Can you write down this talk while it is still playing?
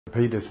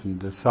Peterson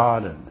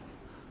decided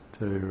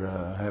to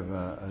have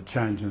a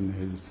change in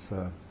his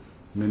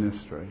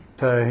ministry.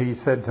 So he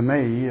said to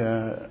me,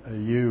 I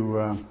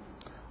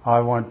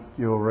want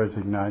your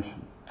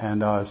resignation.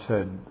 And I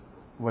said,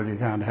 well, you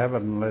can't have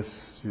it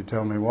unless you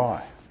tell me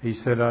why. He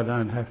said, I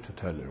don't have to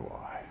tell you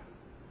why.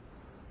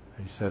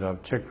 He said,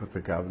 I've checked with the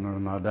governor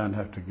and I don't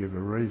have to give a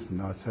reason.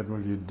 I said,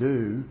 well, you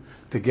do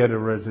to get a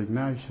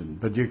resignation,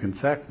 but you can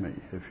sack me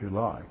if you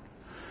like.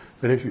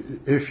 But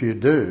if you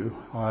do,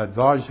 I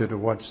advise you to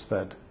watch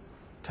that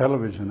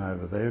television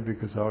over there,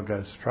 because I'll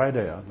go straight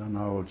out and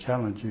I will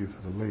challenge you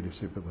for the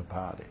leadership of the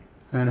party.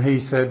 And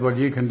he said, well,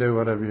 you can do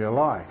whatever you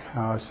like.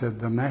 I said,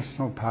 the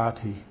National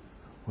Party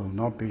will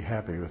not be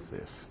happy with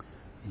this.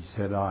 He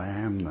said, I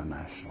am the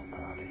National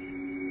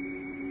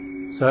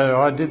Party.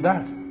 So I did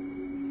that.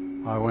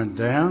 I went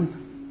down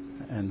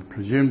and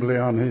presumably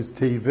on his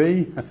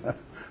TV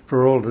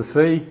for all to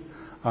see,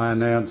 I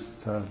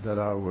announced that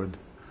I would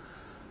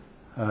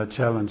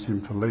challenge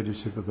him for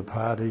leadership of the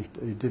party.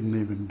 He didn't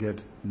even get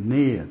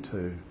near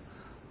to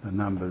the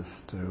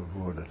numbers to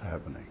avoid it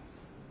happening.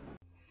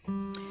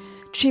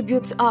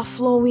 Tributes are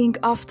flowing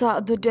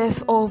after the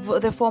death of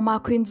the former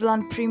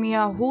Queensland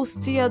Premier who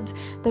steered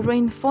the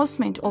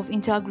reinforcement of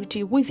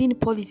integrity within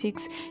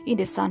politics in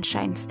the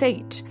Sunshine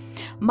State.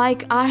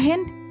 Mike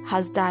Arhen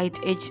has died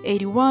aged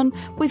 81,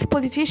 with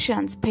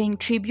politicians paying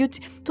tribute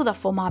to the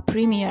former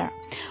Premier.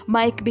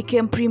 Mike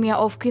became Premier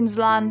of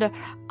Queensland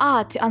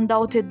at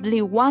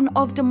undoubtedly one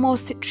of the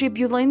most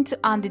turbulent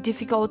and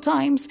difficult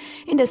times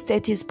in the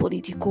state's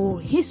political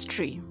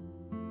history.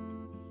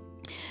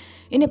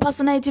 In a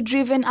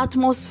personality-driven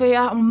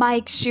atmosphere,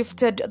 Mike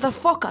shifted the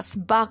focus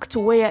back to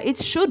where it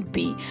should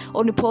be,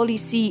 on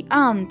policy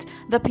and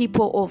the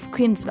people of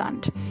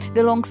Queensland.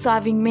 The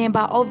long-serving member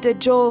of the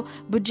Joe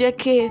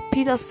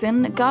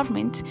Bujeke-Peterson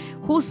government,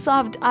 who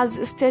served as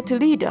state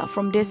leader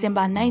from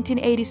December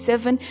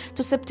 1987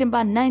 to September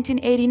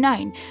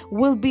 1989,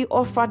 will be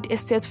offered a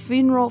state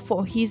funeral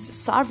for his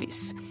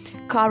service,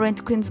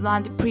 current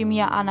Queensland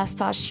Premier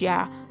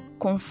Anastasia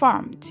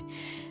confirmed.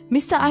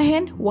 Mr.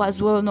 Arhen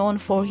was well known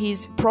for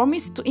his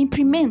promise to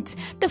implement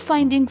the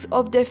findings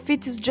of the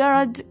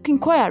Fitzgerald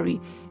inquiry,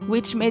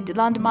 which made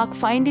landmark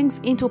findings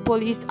into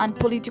police and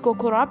political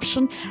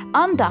corruption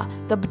under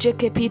the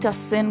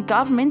Bujeke-Peterson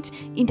government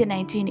in the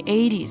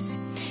 1980s.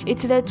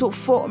 It led to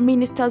 4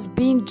 ministers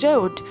being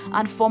jailed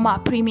and former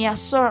Premier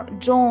Sir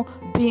John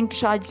being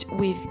charged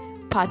with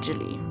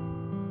perjury.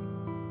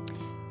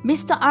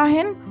 Mr.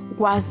 Arhen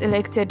was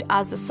elected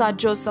as Sir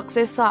Joe's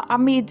successor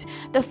amid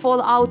the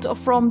fallout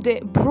from the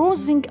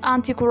bruising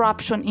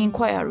anti-corruption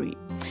inquiry.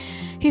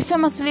 He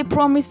famously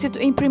promised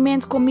to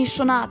implement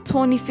Commissioner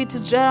Tony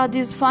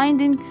Fitzgerald's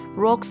finding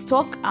rock,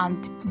 stock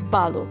and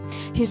barrel.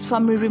 His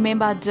family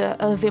remembered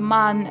the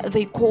man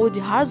they called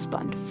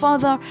husband,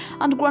 father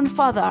and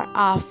grandfather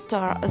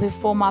after the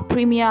former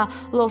Premier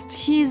lost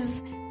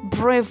his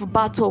brave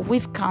battle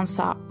with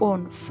cancer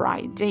on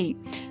Friday.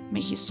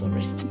 May his soul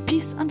rest in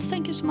peace, and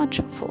thank you so much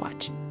for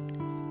watching.